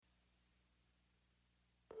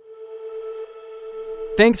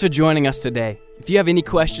Thanks for joining us today. If you have any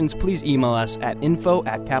questions, please email us at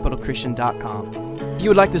info@capitalchristian.com. If you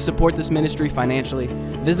would like to support this ministry financially,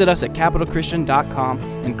 visit us at capitalchristian.com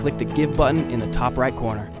and click the Give button in the top right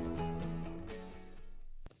corner.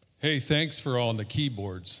 Hey, thanks for all on the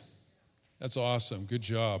keyboards. That's awesome. Good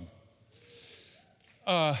job.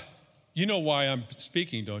 You know why I'm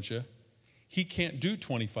speaking, don't you? He can't do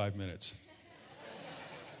 25 minutes.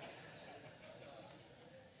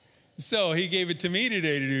 So he gave it to me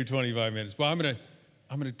today to do 25 minutes. But I'm gonna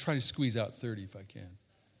try to squeeze out 30 if I can.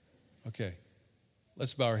 Okay,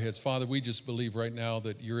 let's bow our heads. Father, we just believe right now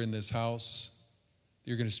that you're in this house.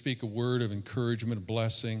 You're gonna speak a word of encouragement, a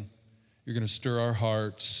blessing. You're gonna stir our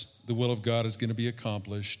hearts. The will of God is gonna be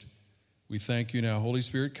accomplished. We thank you now. Holy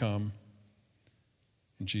Spirit, come.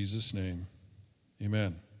 In Jesus' name,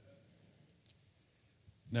 amen.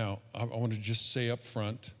 Now, I want to just say up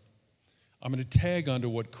front, I'm going to tag onto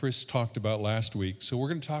what Chris talked about last week. So we're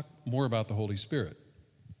going to talk more about the Holy Spirit.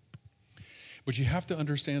 But you have to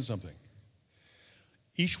understand something.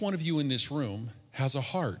 Each one of you in this room has a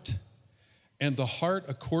heart. And the heart,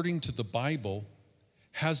 according to the Bible,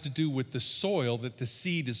 has to do with the soil that the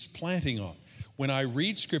seed is planting on. When I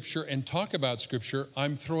read Scripture and talk about Scripture,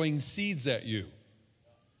 I'm throwing seeds at you.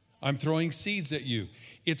 I'm throwing seeds at you.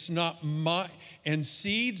 It's not and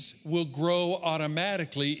seeds will grow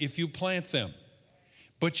automatically if you plant them.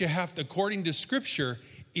 But you have to, according to Scripture,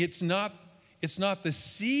 it's not the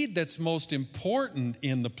seed that's most important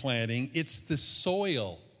in the planting, it's the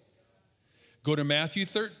soil. Go to Matthew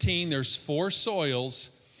 13, there's 4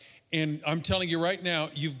 soils, and I'm telling you right now,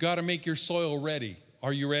 you've got to make your soil ready.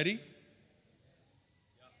 Are you ready?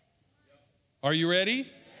 Are you ready?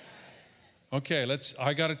 Okay,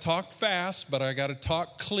 I got to talk fast, but I got to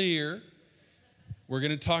talk clear. We're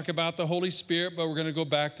going to talk about the Holy Spirit, but we're going to go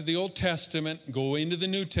back to the Old Testament, go into the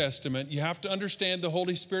New Testament. You have to understand the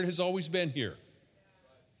Holy Spirit has always been here.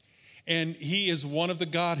 And he is one of the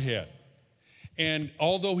Godhead. And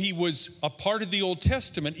although he was a part of the Old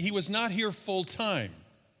Testament, he was not here full time.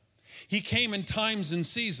 He came in times and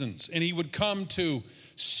seasons, and he would come to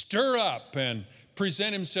stir up and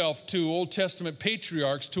present himself to Old Testament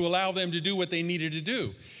patriarchs to allow them to do what they needed to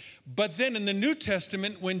do. But then in the New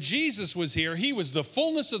Testament, when Jesus was here, he was the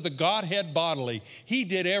fullness of the Godhead bodily. He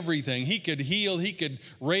did everything. He could heal. He could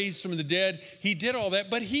raise from the dead. He did all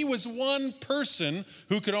that. But he was one person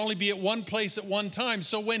who could only be at one place at one time.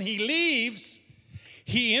 So when he leaves,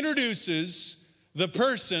 he introduces the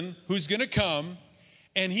person who's going to come,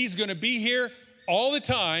 and he's going to be here all the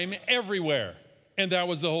time, everywhere. And that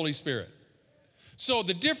was the Holy Spirit. So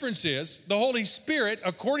the difference is the Holy Spirit,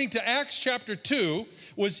 according to Acts chapter 2,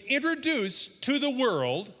 was introduced to the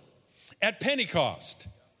world at Pentecost.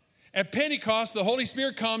 At Pentecost, the Holy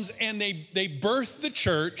Spirit comes and they birth the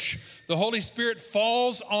church. The Holy Spirit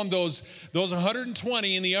falls on those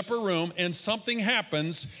 120 in the upper room, and something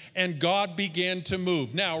happens, and God began to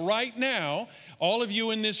move. Now, right now, all of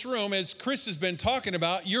you in this room, as Chris has been talking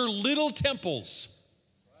about, you're little temples.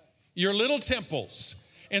 You're little temples.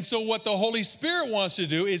 And so what the Holy Spirit wants to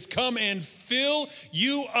do is come and fill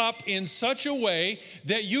you up in such a way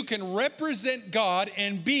that you can represent God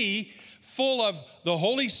and be full of the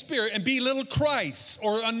Holy Spirit and be little Christs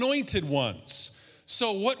or anointed ones.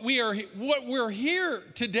 So what we're here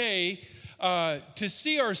today to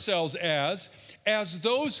see ourselves as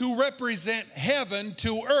those who represent heaven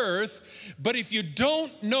to earth. But if you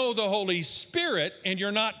don't know the Holy Spirit and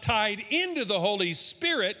you're not tied into the Holy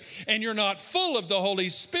Spirit and you're not full of the Holy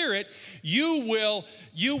Spirit, you will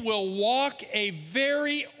walk a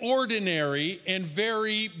very ordinary and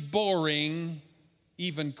very boring,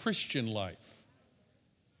 even Christian life.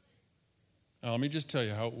 Now, let me just tell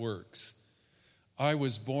you how it works. I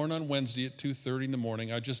was born on Wednesday at 2:30 in the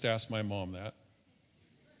morning. I just asked my mom that.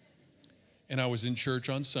 And I was in church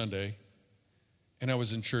on Sunday, and I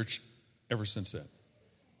was in church ever since then.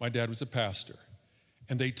 My dad was a pastor,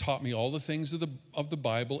 and they taught me all the things of the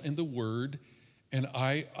Bible and the Word, and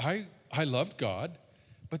I loved God,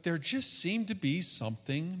 but there just seemed to be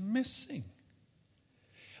something missing.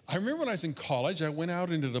 I remember when I was in college, I went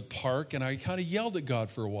out into the park, and I kind of yelled at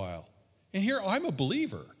God for a while. And here, I'm a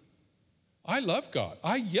believer. I love God.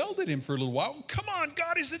 I yelled at him for a little while. Come on,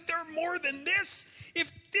 God, isn't there more than this?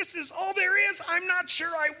 If this is all there is, I'm not sure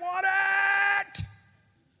I want it.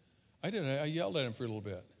 I did. I yelled at him for a little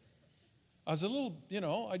bit. I was a little,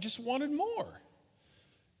 I just wanted more.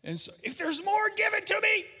 And so, if there's more, give it to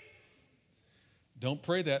me. Don't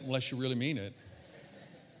pray that unless you really mean it.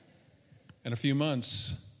 In a few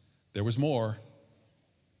months, there was more.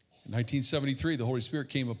 In 1973, the Holy Spirit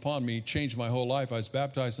came upon me, changed my whole life. I was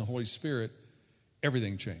baptized in the Holy Spirit.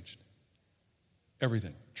 Everything changed.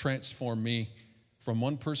 everything. Transform me from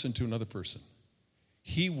one person to another person.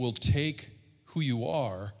 He will take who you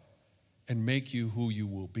are and make you who you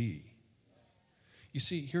will be. You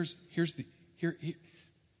see,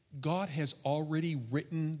 God has already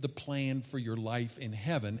written the plan for your life in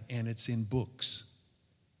heaven, and it's in books.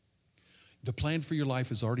 The plan for your life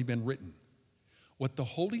has already been written. What the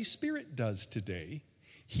Holy Spirit does today,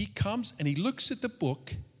 he comes and he looks at the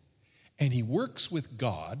book and he works with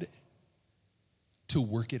God to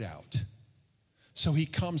work it out. So he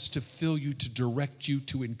comes to fill you, to direct you,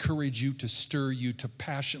 to encourage you, to stir you, to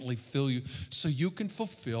passionately fill you, so you can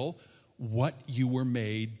fulfill what you were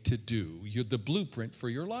made to do. You're the blueprint for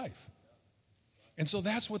your life. And so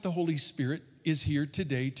that's what the Holy Spirit is here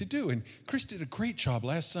today to do. And Chris did a great job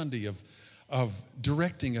last Sunday of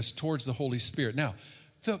directing us towards the Holy Spirit. Now,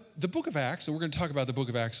 the book of Acts, and we're going to talk about the book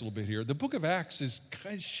of Acts a little bit here. The book of Acts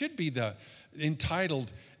should be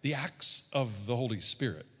entitled The Acts of the Holy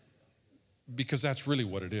Spirit, because that's really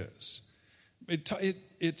what it is.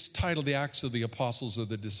 It's titled The Acts of the Apostles or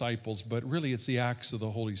the Disciples, but really it's the Acts of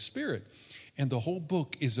the Holy Spirit. And the whole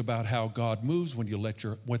book is about how God moves when you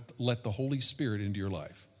let the Holy Spirit into your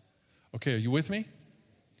life. Okay, are you with me?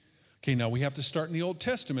 Okay, now we have to start in the Old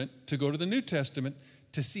Testament to go to the New Testament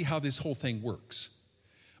to see how this whole thing works.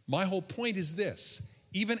 My whole point is this: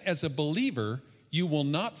 even as a believer, you will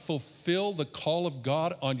not fulfill the call of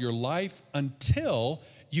God on your life until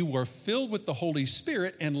you are filled with the Holy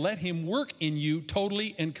Spirit and let him work in you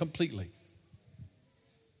totally and completely.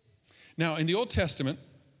 Now, in the Old Testament,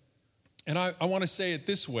 and I want to say it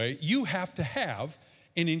this way, you have to have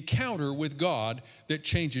an encounter with God that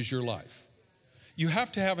changes your life. You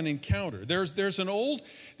have to have an encounter. This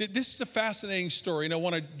is a fascinating story, and I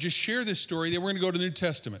want to just share this story. Then we're going to go to the New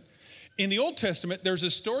Testament. In the Old Testament, there's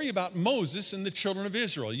a story about Moses and the children of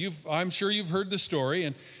Israel. I'm sure you've heard the story,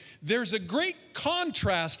 and there's a great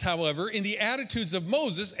contrast, however, in the attitudes of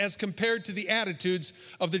Moses as compared to the attitudes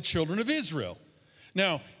of the children of Israel.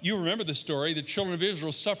 Now, you remember the story. The children of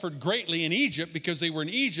Israel suffered greatly in Egypt because they were in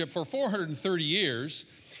Egypt for 430 years.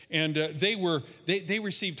 And they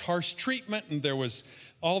received harsh treatment, and there was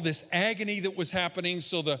all this agony that was happening.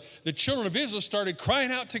 So the children of Israel started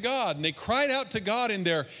crying out to God, and they cried out to God in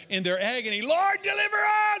their agony, "Lord, deliver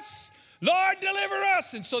us! Lord, deliver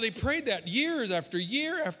us!" And so they prayed that years after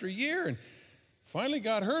year after year, and finally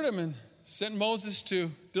God heard them and sent Moses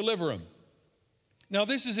to deliver them. Now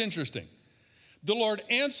this is interesting. The Lord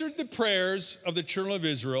answered the prayers of the children of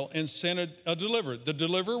Israel and sent a deliverer. The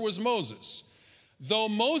deliverer was Moses. Though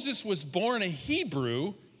Moses was born a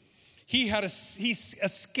Hebrew, he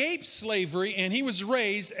escaped slavery, and he was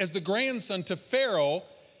raised as the grandson to Pharaoh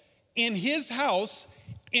in his house.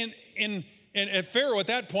 And Pharaoh at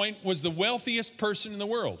that point was the wealthiest person in the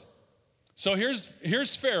world. So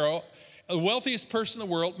here's Pharaoh, the wealthiest person in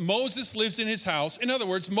the world. Moses lives in his house. In other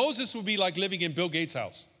words, Moses would be like living in Bill Gates'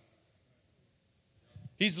 house.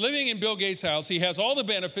 He's living in Bill Gates' house. He has all the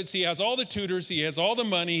benefits. He has all the tutors. He has all the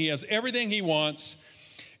money. He has everything he wants.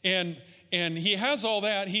 And he has all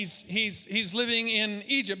that. He's living in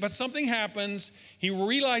Egypt. But something happens. He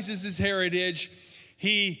realizes his heritage.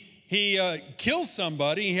 He kills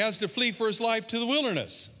somebody. He has to flee for his life to the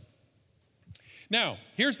wilderness. Now,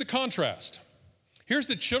 here's the contrast. Here's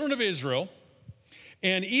the children of Israel.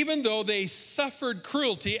 And even though they suffered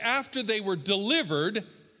cruelty after they were delivered,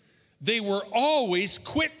 they were always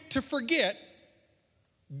quick to forget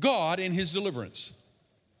God and his deliverance.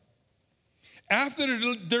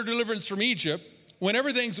 After their deliverance from Egypt,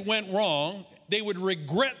 whenever things went wrong, they would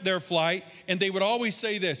regret their flight, and they would always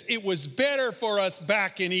say this: "It was better for us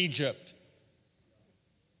back in Egypt."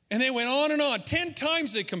 And they went on and on. 10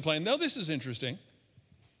 times they complained. Now, this is interesting.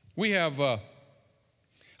 We have,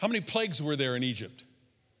 how many plagues were there in Egypt?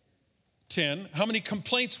 10. How many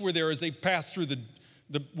complaints were there as they passed through the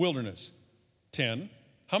wilderness? 10.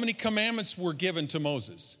 How many commandments were given to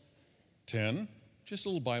Moses? 10. Just a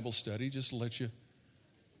little Bible study, just to let you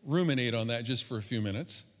ruminate on that just for a few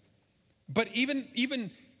minutes. But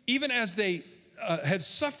even as they had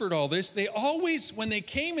suffered all this, they always, when they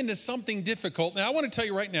came into something difficult, now I want to tell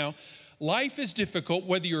you right now, life is difficult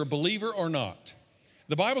whether you're a believer or not.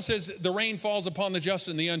 The Bible says the rain falls upon the just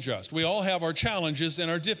and the unjust. We all have our challenges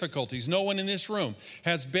and our difficulties. No one in this room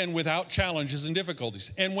has been without challenges and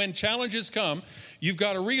difficulties. And when challenges come, you've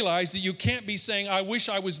got to realize that you can't be saying, "I wish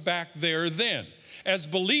I was back there then." As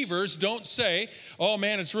believers, don't say, "Oh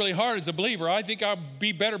man, it's really hard as a believer. I think I'd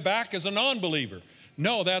be better back as a non-believer."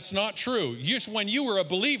 No, that's not true. When you were a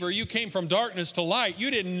believer, you came from darkness to light. You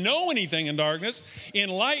didn't know anything in darkness. In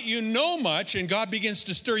light, you know much, and God begins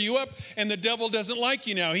to stir you up, and the devil doesn't like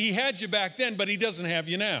you now. He had you back then, but he doesn't have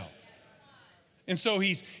you now. And so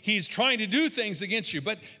he's trying to do things against you.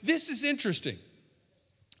 But this is interesting.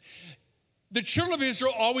 The children of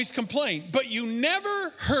Israel always complained, but you never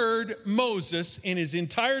heard Moses in his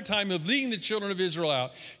entire time of leading the children of Israel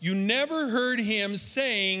out. You never heard him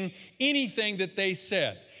saying anything that they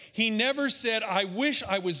said. He never said, I wish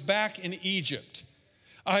I was back in Egypt.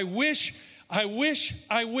 I wish.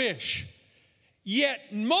 Yet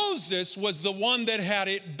Moses was the one that had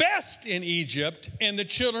it best in Egypt, and the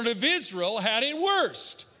children of Israel had it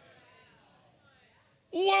worst.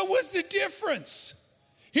 What was the difference?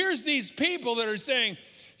 Here's these people that are saying,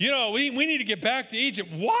 we need to get back to Egypt.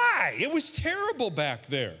 Why? It was terrible back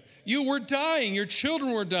there. You were dying. Your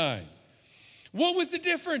children were dying. What was the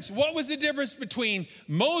difference? What was the difference between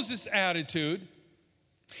Moses' attitude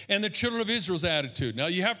and the children of Israel's attitude? Now,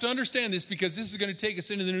 you have to understand this because this is going to take us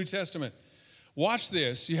into the New Testament. Watch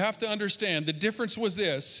this. You have to understand the difference was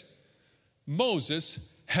this. Moses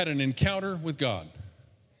had an encounter with God.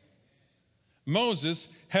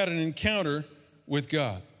 Moses had an encounter with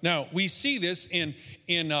God. Now, we see this in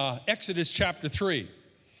Exodus chapter 3.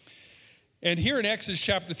 And here in Exodus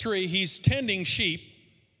chapter 3, he's tending sheep.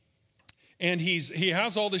 And he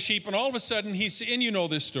has all the sheep. And all of a sudden, and you know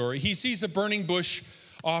this story, he sees a burning bush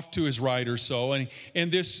off to his right or so. And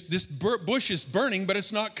this bush is burning, but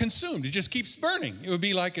it's not consumed. It just keeps burning. It would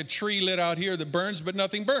be like a tree lit out here that burns, but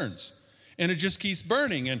nothing burns. And it just keeps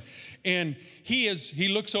burning. And he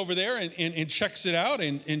looks over there and checks it out.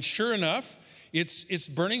 And sure enough, it's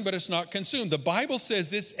burning, but it's not consumed. The Bible says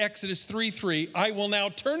this, Exodus 3:3, I will now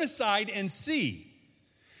turn aside and see.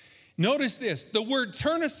 Notice this, the word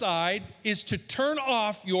turn aside is to turn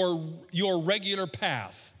off your regular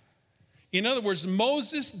path. In other words,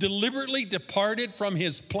 Moses deliberately departed from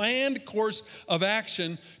his planned course of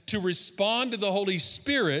action to respond to the Holy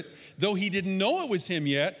Spirit, though he didn't know it was him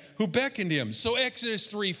yet, who beckoned him. So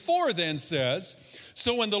Exodus 3:4 then says,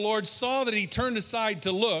 so when the Lord saw that he turned aside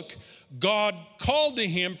to look, God called to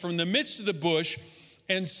him from the midst of the bush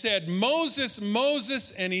and said, Moses,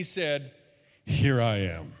 Moses, and he said, here I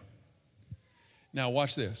am. Now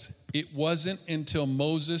watch this. It wasn't until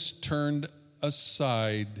Moses turned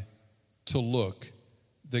aside to look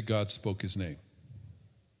that God spoke his name.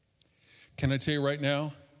 Can I tell you right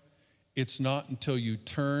now? It's not until you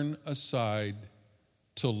turn aside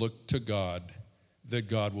to look to God that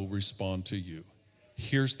God will respond to you.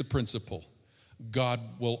 Here's the principle. God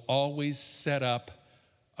will always set up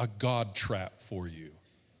a God trap for you.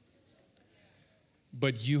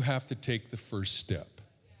 But you have to take the first step.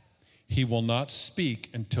 He will not speak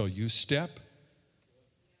until you step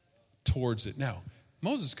towards it. Now,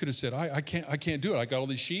 Moses could have said, I can't do it. I got all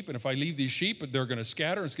these sheep, and if I leave these sheep, they're going to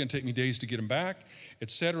scatter. It's going to take me days to get them back, et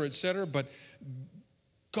cetera, et cetera. But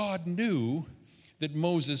God knew that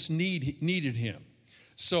Moses needed him.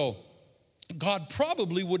 So God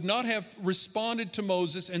probably would not have responded to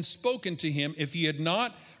Moses and spoken to him if he had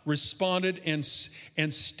not responded and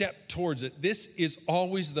stepped towards it. This is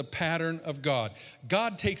always the pattern of God.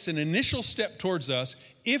 God takes an initial step towards us.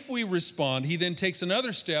 If we respond, he then takes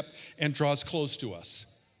another step and draws close to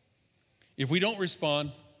us. If we don't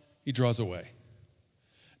respond, he draws away.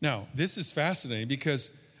 Now, this is fascinating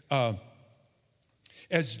because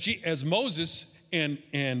as Moses and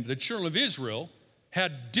the children of Israel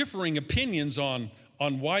had differing opinions on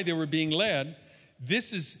why they were being led,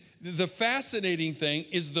 this is the fascinating thing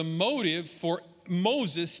is the motive for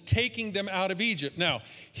Moses taking them out of Egypt. Now,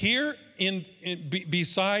 here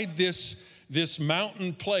beside this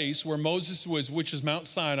mountain place where Moses was, which is Mount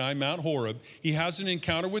Sinai, Mount Horeb, he has an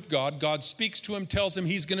encounter with God. God speaks to him, tells him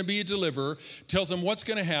he's going to be a deliverer, tells him what's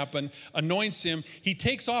going to happen, anoints him. He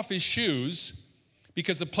takes off his shoes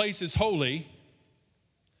because the place is holy.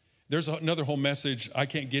 There's another whole message I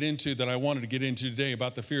can't get into that I wanted to get into today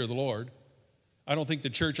about the fear of the Lord. I don't think the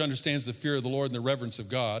church understands the fear of the Lord and the reverence of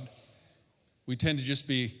God. We tend to just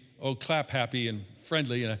be, clap happy and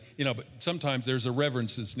friendly, but sometimes there's a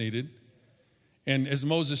reverence that's needed. And as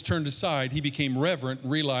Moses turned aside, he became reverent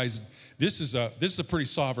and realized this is a pretty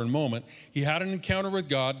sovereign moment. He had an encounter with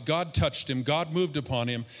God. God touched him. God moved upon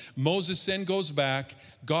him. Moses then goes back.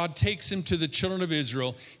 God takes him to the children of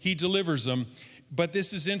Israel. He delivers them. But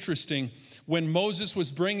this is interesting. When Moses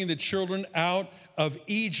was bringing the children out of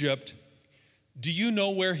Egypt, do you know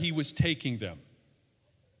where he was taking them?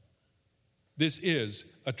 This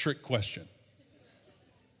is a trick question.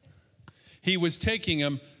 He was taking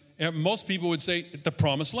them, and most people would say, the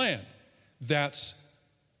promised land. That's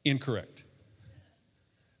incorrect.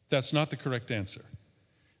 That's not the correct answer.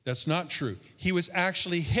 That's not true. He was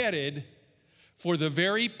actually headed for the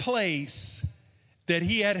very place that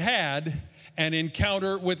he had an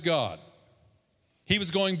encounter with God. He was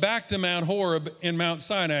going back to Mount Horeb in Mount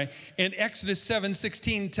Sinai. And Exodus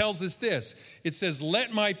 7:16 tells us this. It says,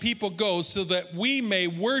 let my people go so that they may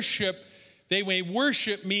worship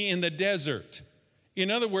me in the desert. In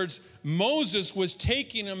other words, Moses was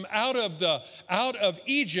taking them out of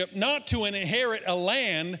Egypt, not to inherit a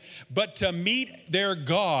land, but to meet their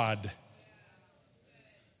God.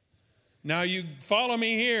 Now you follow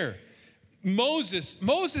me here.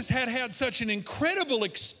 Moses had such an incredible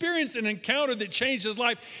experience and encounter that changed his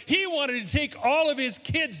life. He wanted to take all of his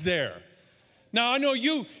kids there. Now I know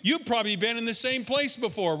you've probably been in the same place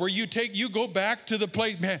before, where you go back to the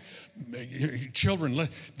place, man, children,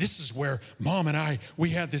 this is where Mom and we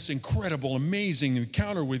had this incredible, amazing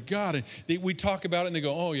encounter with God, and we talk about it, and they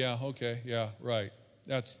go, oh yeah, okay, yeah, right.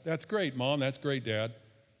 That's great, Mom. That's great, Dad.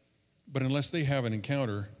 But unless they have an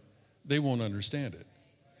encounter, they won't understand it.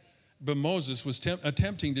 But Moses was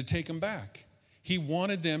attempting to take them back. He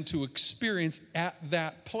wanted them to experience at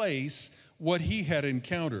that place what he had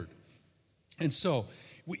encountered. And so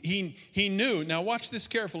he knew, now watch this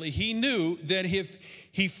carefully, he knew that if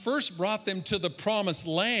he first brought them to the promised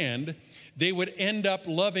land, they would end up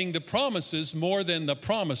loving the promises more than the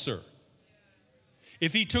promiser.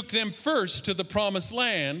 If he took them first to the promised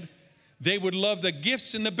land, they would love the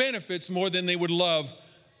gifts and the benefits more than they would love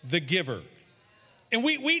the giver. And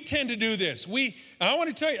we tend to do this. I want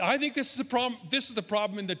to tell you, I think this is the problem. This is the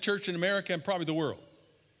problem in the church in America and probably the world.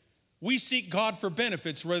 We seek God for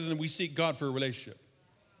benefits rather than we seek God for a relationship.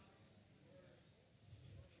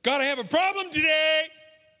 Gotta have a problem today.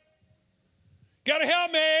 Gotta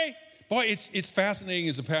help me. Boy, it's fascinating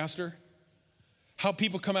as a pastor how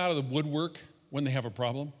people come out of the woodwork when they have a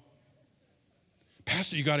problem.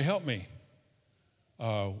 Pastor, you gotta help me.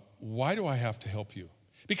 Why do I have to help you?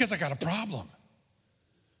 Because I got a problem.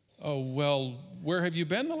 Oh, well, where have you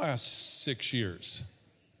been the last 6 years?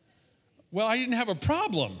 Well, I didn't have a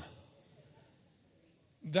problem.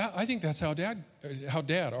 I think that's how Dad,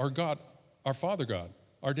 our God, our Father God,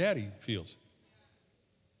 our Daddy feels.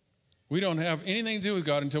 We don't have anything to do with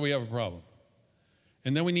God until we have a problem.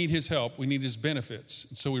 And then we need his help. We need his benefits.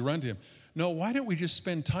 And so we run to him. No, why don't we just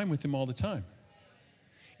spend time with him all the time?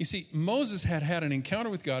 You see, Moses had an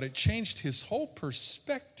encounter with God. It changed his whole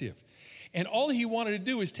perspective. And all he wanted to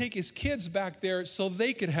do is take his kids back there so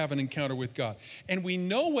they could have an encounter with God. And we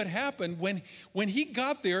know what happened when he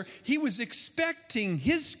got there. He was expecting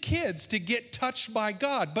his kids to get touched by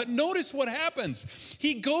God. But notice what happens.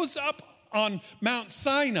 He goes up on Mount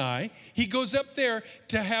Sinai. He goes up there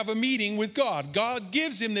to have a meeting with God. God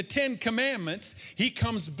gives him the 10 commandments. He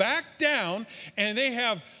comes back down, and they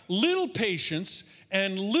have little patience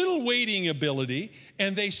and little waiting ability,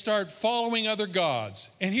 and they start following other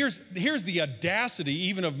gods. And here's the audacity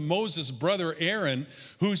even of Moses' brother Aaron,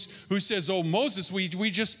 who says, oh, Moses, we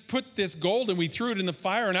just put this gold and we threw it in the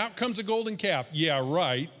fire and out comes a golden calf. Yeah,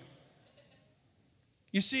 right.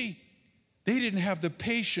 You see, they didn't have the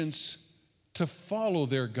patience to follow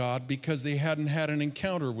their God because they hadn't had an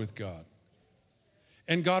encounter with God.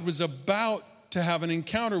 And God was about to have an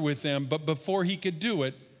encounter with them, but before he could do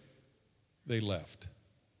it, they left.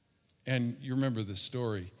 And you remember the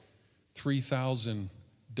story. 3,000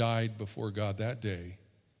 died before God that day.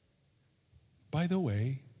 By the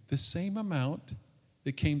way, the same amount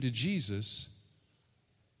that came to Jesus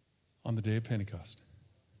on the day of Pentecost.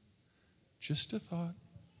 Just a thought.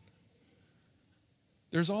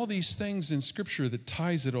 There's all these things in Scripture that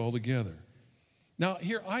ties it all together. Now,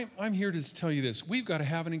 here I'm here to tell you this. We've got to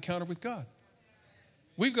have an encounter with God.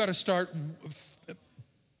 We've got to start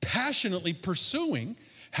passionately pursuing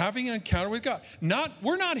having an encounter with God.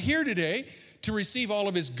 We're not here today to receive all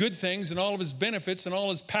of his good things and all of his benefits and all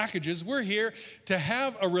his packages. We're here to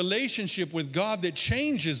have a relationship with God that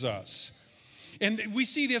changes us. And we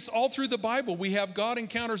see this all through the Bible. We have God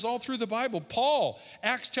encounters all through the Bible. Paul,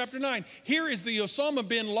 Acts chapter 9. Here is the Osama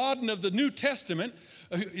bin Laden of the New Testament.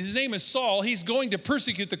 His name is Saul. He's going to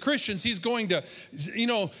persecute the Christians. He's going to,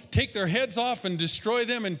 take their heads off and destroy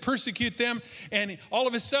them and persecute them. And all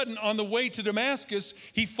of a sudden, on the way to Damascus,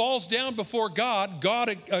 he falls down before God.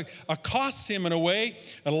 God accosts him in a way.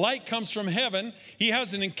 A light comes from heaven. He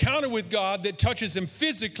has an encounter with God that touches him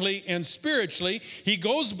physically and spiritually. He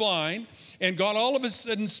goes blind. And God all of a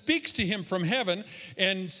sudden speaks to him from heaven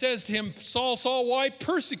and says to him, Saul, Saul, why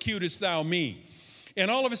persecutest thou me? And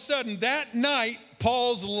all of a sudden that night,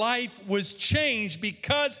 Paul's life was changed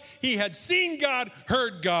because he had seen God,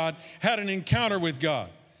 heard God, had an encounter with God.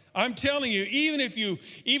 I'm telling you, even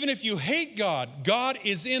if you hate God, God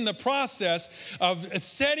is in the process of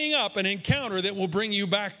setting up an encounter that will bring you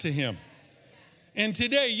back to him. And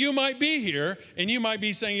today you might be here and you might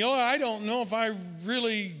be saying, I don't know if I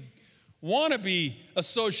really want to be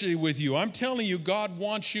associated with you. I'm telling you, God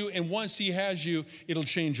wants you, and once he has you, it'll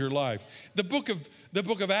change your life. The book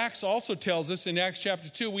of Acts also tells us in Acts chapter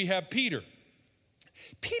 2, we have Peter.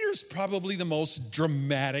 Peter's probably the most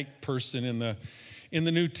dramatic person in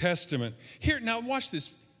the New Testament. Here, now watch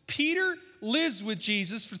this. Peter lives with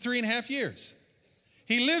Jesus for 3.5 years.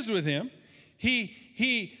 He lives with him.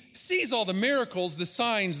 He sees all the miracles, the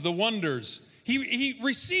signs, the wonders. He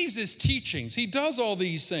receives his teachings. He does all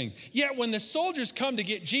these things. Yet when the soldiers come to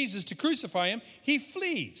get Jesus to crucify him, he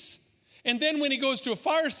flees. And then when he goes to a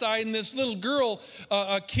fireside and this little girl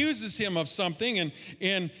accuses him of something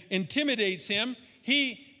and intimidates him,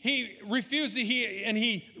 he refuses,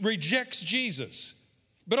 he rejects Jesus.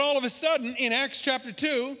 But all of a sudden, in Acts chapter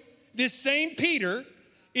 2, this same Peter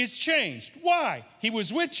is changed. Why? He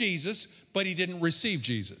was with Jesus, but he didn't receive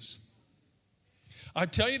Jesus. I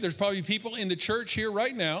tell you, there's probably people in the church here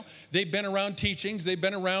right now. They've been around teachings. They've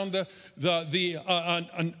been around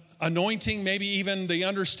the anointing, maybe even the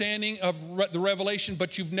understanding of the revelation,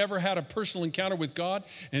 but you've never had a personal encounter with God.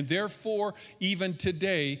 And therefore, even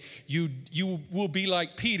today, you will be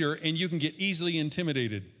like Peter, and you can get easily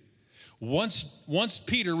intimidated. Once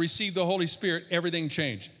Peter received the Holy Spirit, everything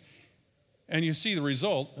changed. And you see the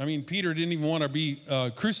result. I mean, Peter didn't even want to be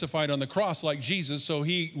crucified on the cross like Jesus, so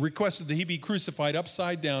he requested that he be crucified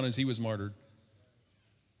upside down as he was martyred.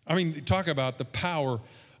 I mean, talk about the power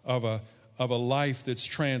of a life that's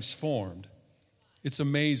transformed. It's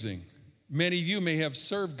amazing. Many of you may have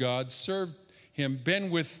served God, served him,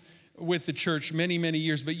 been with the church many, many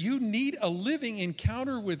years, but you need a living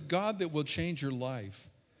encounter with God that will change your life.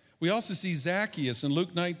 We also see Zacchaeus in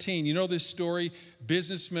Luke 19. You know this story,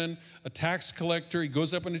 businessman, a tax collector. He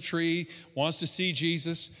goes up in a tree, wants to see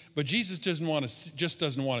Jesus, but Jesus just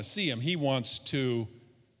doesn't want to see him. He wants to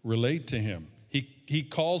relate to him. He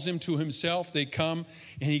calls him to himself. They come,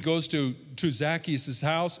 and he goes to Zacchaeus'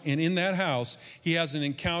 house, and in that house, he has an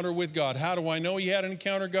encounter with God. How do I know he had an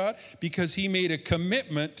encounter with God? Because he made a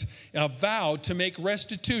commitment, a vow to make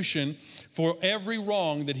restitution for every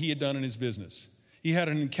wrong that he had done in his business. He had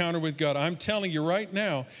an encounter with God. I'm telling you right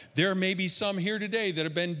now, there may be some here today that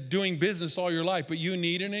have been doing business all your life, but you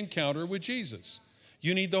need an encounter with Jesus.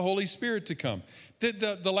 You need the Holy Spirit to come.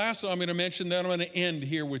 The last one I'm going to mention, then I'm going to end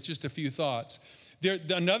here with just a few thoughts.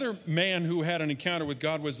 Another man who had an encounter with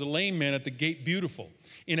God was the lame man at the Gate Beautiful.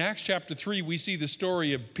 In Acts chapter 3, we see the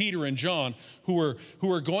story of Peter and John who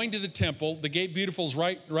are going to the temple. The Gate Beautiful is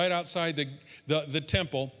right outside the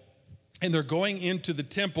temple. And they're going into the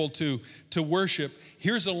temple to worship.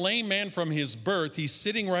 Here's a lame man from his birth. He's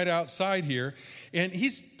sitting right outside here. And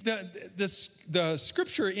the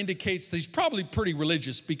scripture indicates that he's probably pretty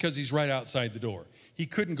religious because he's right outside the door. He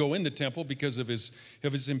couldn't go in the temple because of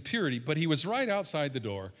his impurity, but he was right outside the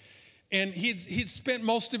door. And he'd spent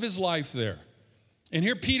most of his life there. And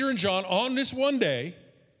here Peter and John on this one day,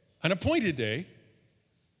 an appointed day,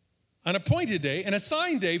 an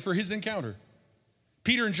assigned day for his encounter.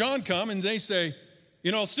 Peter and John come and they say,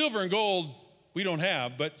 silver and gold we don't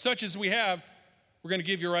have, but such as we have, we're going to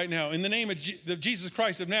give you right now. In the name of Jesus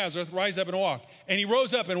Christ of Nazareth, rise up and walk. And he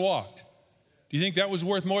rose up and walked. Do you think that was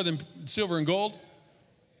worth more than silver and gold?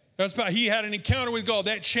 He had an encounter with God.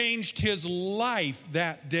 That changed his life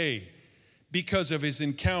that day because of his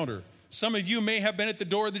encounter. Some of you may have been at the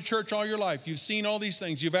door of the church all your life. You've seen all these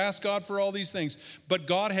things. You've asked God for all these things. But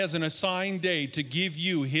God has an assigned day to give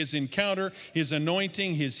you his encounter, his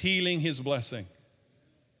anointing, his healing, his blessing.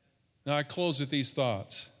 Now I close with these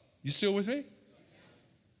thoughts. You still with me?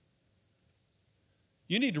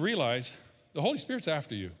 You need to realize the Holy Spirit's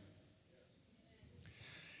after you.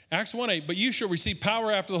 Acts 1:8, but you shall receive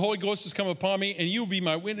power after the Holy Ghost has come upon me, and you will be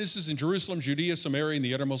my witnesses in Jerusalem, Judea, Samaria, and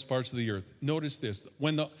the uttermost parts of the earth. Notice this.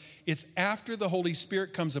 It's after the Holy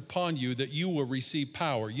Spirit comes upon you that you will receive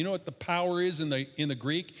power. You know what the power is in the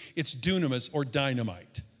Greek? It's dunamis or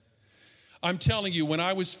dynamite. I'm telling you, when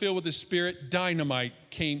I was filled with the Spirit, dynamite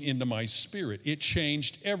came into my spirit. It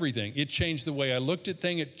changed everything. It changed the way I looked at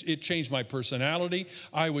things. It changed my personality.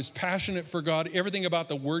 I was passionate for God. Everything about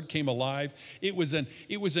the Word came alive. It was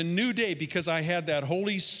a new day because I had that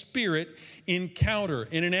Holy Spirit encounter.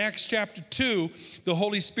 And in Acts chapter 2, the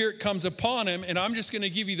Holy Spirit comes upon him, and I'm just going to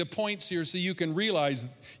give you the points here so you can realize,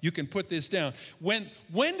 you can put this down. When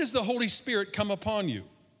does the Holy Spirit come upon you?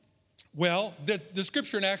 Well, the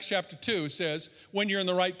scripture in Acts chapter 2 says, when you're in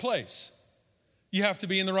the right place. You have to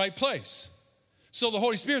be in the right place. So the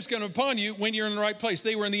Holy Spirit's going to come upon you when you're in the right place.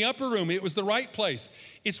 They were in the upper room. It was the right place.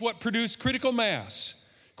 It's what produced critical mass.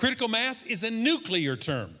 Critical mass is a nuclear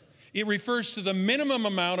term. It refers to the minimum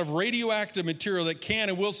amount of radioactive material that can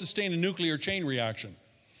and will sustain a nuclear chain reaction.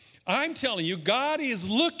 I'm telling you, God is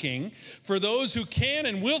looking for those who can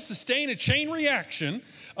and will sustain a chain reaction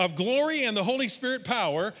of glory and the Holy Spirit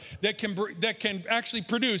power that can actually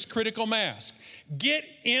produce critical mass. Get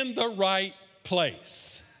in the right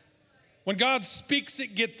place. When God speaks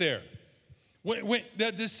it, get there.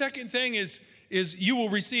 The second thing is you will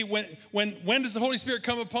receive, when does the Holy Spirit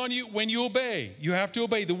come upon you? When you obey. You have to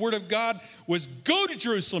obey. The word of God was go to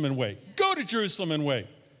Jerusalem and wait. Go to Jerusalem and wait.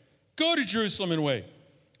 Go to Jerusalem and wait.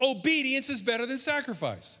 Obedience is better than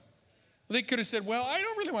sacrifice. They could have said, well, I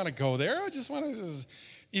don't really want to go there. I just want to.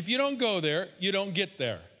 If you don't go there, you don't get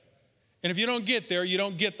there. And if you don't get there, you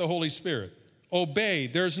don't get the Holy Spirit. Obey.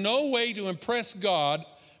 There's no way to impress God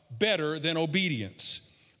better than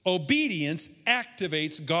obedience. Obedience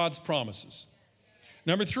activates God's promises.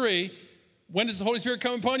 Number 3, when does the Holy Spirit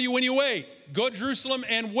come upon you? When you wait. Go to Jerusalem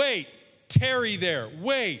and wait. Tarry there.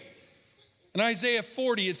 Wait. In Isaiah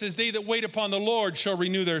 40, it says, they that wait upon the Lord shall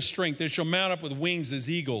renew their strength. They shall mount up with wings as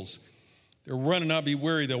eagles. They'll run and not be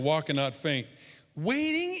weary. They'll walk and not faint.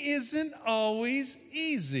 Waiting isn't always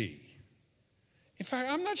easy. In fact,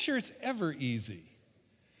 I'm not sure it's ever easy.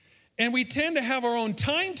 And we tend to have our own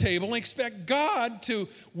timetable and expect God to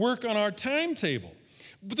work on our timetable.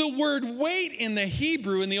 The word wait in the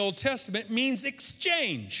Hebrew in the Old Testament means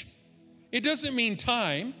exchange. It doesn't mean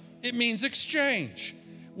time. It means exchange.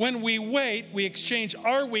 When we wait, we exchange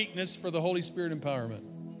our weakness for the Holy Spirit empowerment.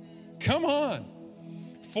 Come on.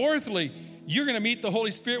 Fourthly, you're going to meet the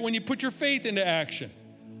Holy Spirit when you put your faith into action.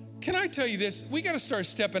 Can I tell you this? We got to start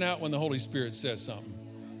stepping out when the Holy Spirit says something.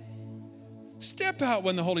 Step out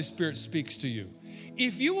when the Holy Spirit speaks to you.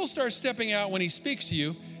 If you will start stepping out when he speaks to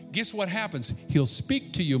you, guess what happens? He'll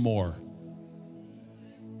speak to you more.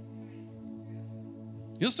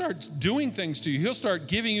 He'll start doing things to you. He'll start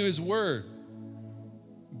giving you his word.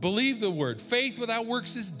 Believe the word. Faith without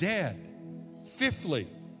works is dead. Fifthly,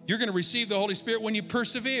 you're going to receive the Holy Spirit when you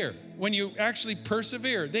persevere. When you actually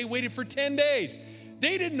persevere. They waited for 10 days.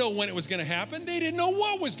 They didn't know when it was going to happen. They didn't know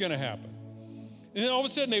what was going to happen. And then all of a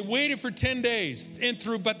sudden they waited for 10 days.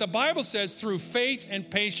 But the Bible says through faith and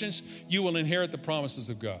patience, you will inherit the promises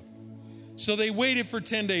of God. So they waited for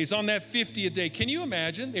 10 days. On that 50th day, can you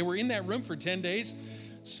imagine? They were in that room for 10 days,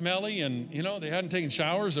 smelly, and they hadn't taken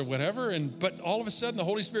showers or whatever. But all of a sudden the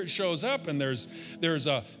Holy Spirit shows up, and there's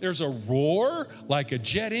a roar like a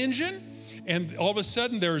jet engine. And all of a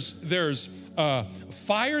sudden there's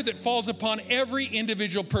fire that falls upon every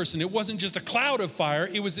individual person. It wasn't just a cloud of fire.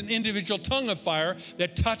 It was an individual tongue of fire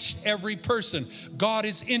that touched every person. God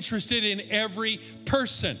is interested in every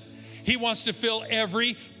person. He wants to fill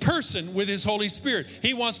every person with his Holy Spirit.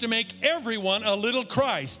 He wants to make everyone a little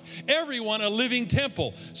Christ, everyone a living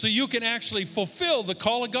temple, so you can actually fulfill the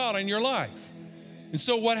call of God on your life. And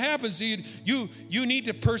so what happens, you need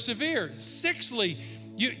to persevere. Sixthly,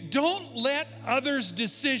 you don't let others'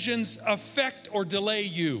 decisions affect or delay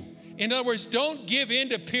you. In other words, don't give in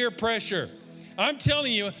to peer pressure. I'm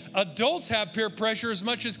telling you, adults have peer pressure as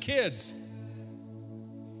much as kids.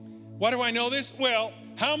 Why do I know this? Well,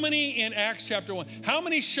 how many in Acts chapter 1, how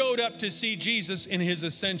many showed up to see Jesus in his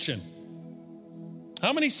ascension?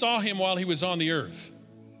 How many saw him while he was on the earth?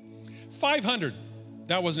 500.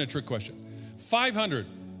 That wasn't a trick question. 500.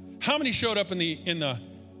 How many showed up in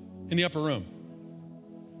the upper room?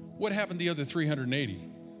 What happened to the other 380?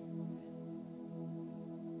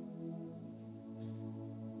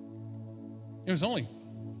 It was only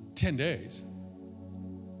 10 days.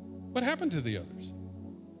 What happened to the others?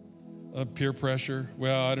 Peer pressure.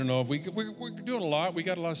 Well, I don't know. We're doing a lot. We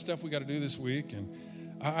got a lot of stuff we got to do this week. And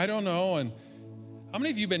I don't know. And how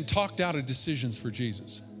many of you been talked out of decisions for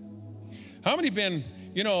Jesus? How many been,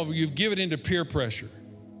 you've given into peer pressure?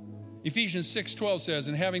 Ephesians 6:12 says,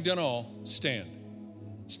 and having done all, stand.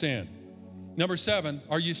 Stand. Number 7,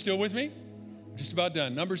 are you still with me? I'm just about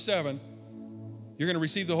done. Number 7, you're going to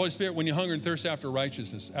receive the Holy Spirit when you hunger and thirst after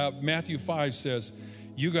righteousness. Matthew 5 says,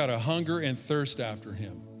 you got to hunger and thirst after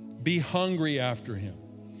him. Be hungry after him.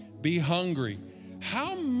 Be hungry.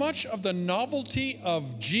 How much of the novelty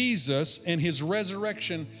of Jesus and his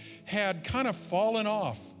resurrection had kind of fallen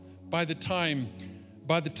off by the time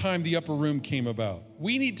the upper room came about?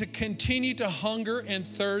 We need to continue to hunger and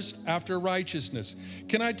thirst after righteousness.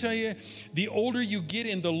 Can I tell you, the older you get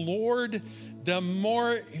in the Lord, the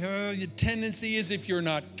more your tendency is, if you're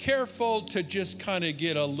not careful, to just kind of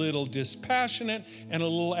get a little dispassionate and a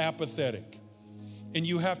little apathetic. And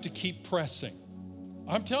you have to keep pressing.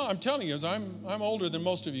 I'm telling you, as I'm older than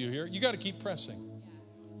most of you here, you got to keep pressing.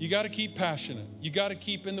 You got to keep passionate. You got to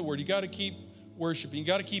keep in the Word. You got to keep worshiping. You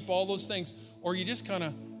got to keep all those things, or you just kind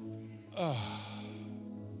of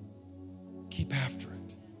keep after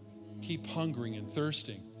it. Keep hungering and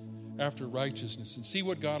thirsting. after righteousness and see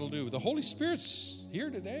what God will do. The Holy Spirit's here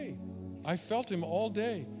today. I felt him all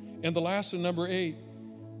day. And the last one, number 8,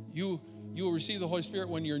 you will receive the Holy Spirit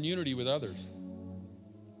when you're in unity with others.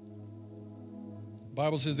 The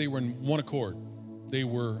Bible says they were in one accord. They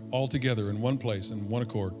were all together in one place, in one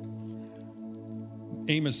accord.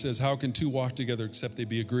 Amos says, how can two walk together except they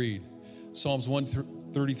be agreed? Psalms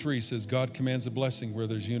 133 says, God commands a blessing where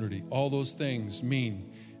there's unity. All those things mean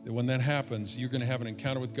that when that happens, you're going to have an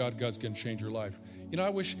encounter with God. God's going to change your life. You know, I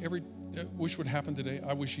wish would happen today.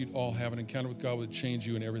 I wish you'd all have an encounter with God would change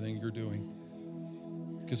you in everything you're doing.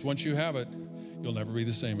 Because once you have it, you'll never be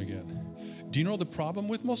the same again. Do you know the problem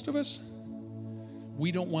with most of us?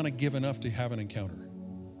 We don't want to give enough to have an encounter.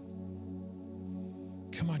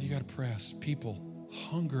 Come on, you got to press. People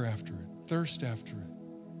hunger after it, thirst after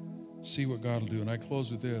it. See what God will do. And I close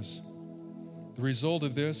with this. The result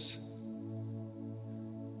of this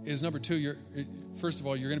is, number 2, first of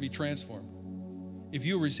all, you're going to be transformed. If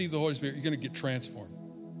you receive the Holy Spirit, you're going to get transformed.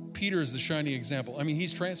 Peter is the shining example. I mean,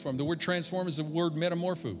 he's transformed. The word transform is the word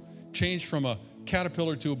metamorpho, changed from a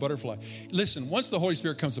caterpillar to a butterfly. Listen, once the Holy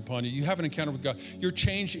Spirit comes upon you, you have an encounter with God, you're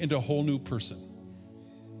changed into a whole new person.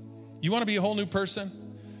 You want to be a whole new person?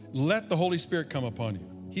 Let the Holy Spirit come upon you.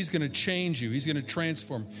 He's going to change you. He's going to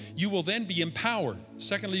transform. You will then be empowered.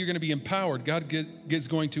 Secondly, you're going to be empowered. God is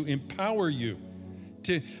going to empower you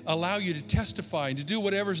to allow you to testify and to do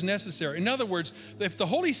whatever's necessary. In other words, if the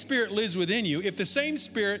Holy Spirit lives within you, if the same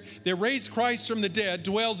Spirit that raised Christ from the dead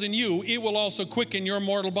dwells in you, it will also quicken your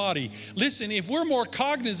mortal body. Listen, if we're more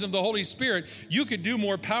cognizant of the Holy Spirit, you could do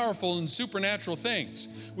more powerful and supernatural things.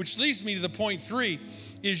 Which leads me to the point 3,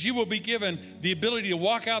 is you will be given the ability to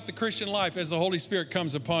walk out the Christian life as the Holy Spirit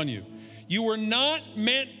comes upon you. You were not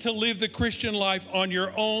meant to live the Christian life on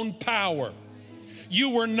your own power. You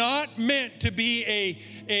were not meant to be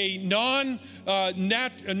a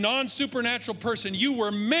non-supernatural person. You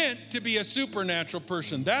were meant to be a supernatural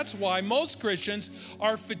person. That's why most Christians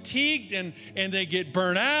are fatigued and they get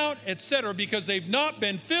burnt out, etc., because they've not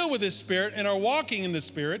been filled with the Spirit and are walking in the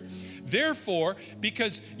Spirit. Therefore,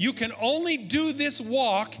 because you can only do this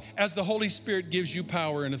walk as the Holy Spirit gives you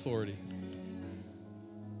power and authority.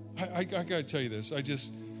 I got to tell you this.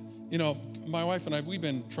 My wife and I, we've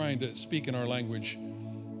been trying to speak in our language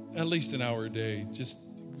at least an hour a day, just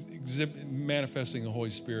manifesting the Holy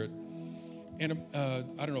Spirit. And I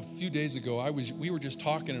don't know, a few days ago, we were just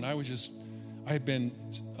talking, and I had been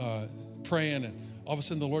praying, and all of a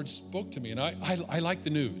sudden the Lord spoke to me. And I like the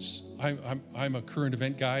news. I'm a current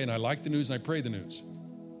event guy, and I like the news, and I pray the news.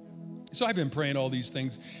 So I've been praying all these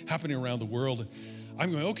things happening around the world. And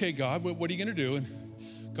I'm going, okay, God, what are you going to do? And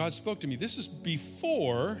God spoke to me. This is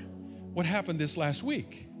before what happened this last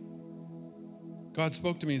week. God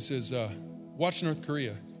spoke to me and says, watch North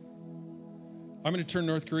Korea. I'm going to turn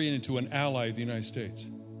North Korea into an ally of the United States.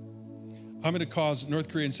 I'm going to cause North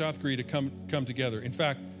Korea and South Korea to come together. In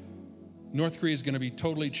fact, North Korea is going to be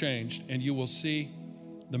totally changed, and you will see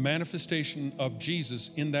the manifestation of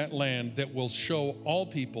Jesus in that land that will show all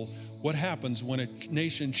people what happens when a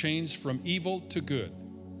nation changes from evil to good.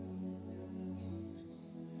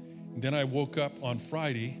 And then I woke up on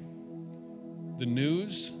Friday. The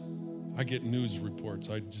news, I get news reports.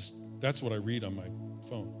 That's what I read on my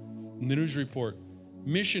phone. And the news report,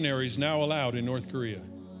 missionaries now allowed in North Korea.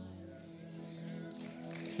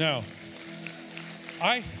 Now,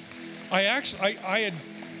 I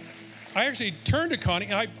actually turned to Connie,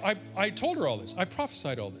 and I told her all this. I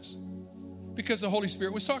prophesied all this because the Holy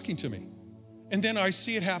Spirit was talking to me. And then I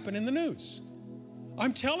see it happen in the news.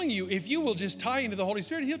 I'm telling you, if you will just tie into the Holy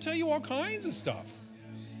Spirit, He'll tell you all kinds of stuff.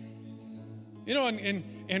 You know, and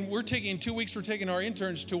we're taking 2 weeks, we're taking our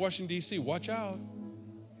interns to Washington, D.C. Watch out.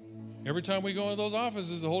 Every time we go into those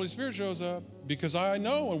offices, the Holy Spirit shows up, because I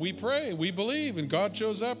know, and we pray, we believe, and God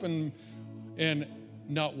shows up, and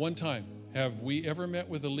not one time have we ever met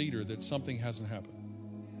with a leader that something hasn't happened.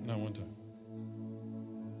 Not one time.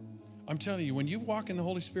 I'm telling you, when you walk in the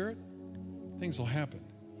Holy Spirit, things will happen.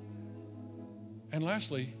 And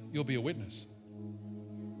lastly, you'll be a witness.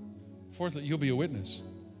 Fourthly, you'll be a witness.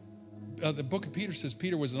 The book of Peter says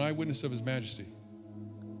Peter was an eyewitness of His majesty.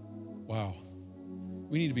 Wow.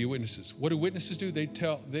 We need to be witnesses. What do witnesses do? They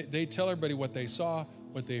tell everybody what they saw,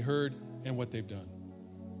 what they heard, and what they've done.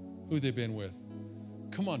 Who they've been with.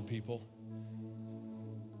 Come on, people.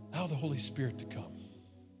 Allow the Holy Spirit to come.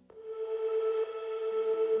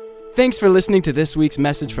 Thanks for listening to this week's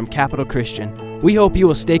message from Capital Christian. We hope you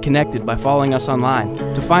will stay connected by following us online.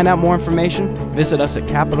 To find out more information, visit us at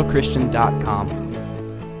capitalchristian.com.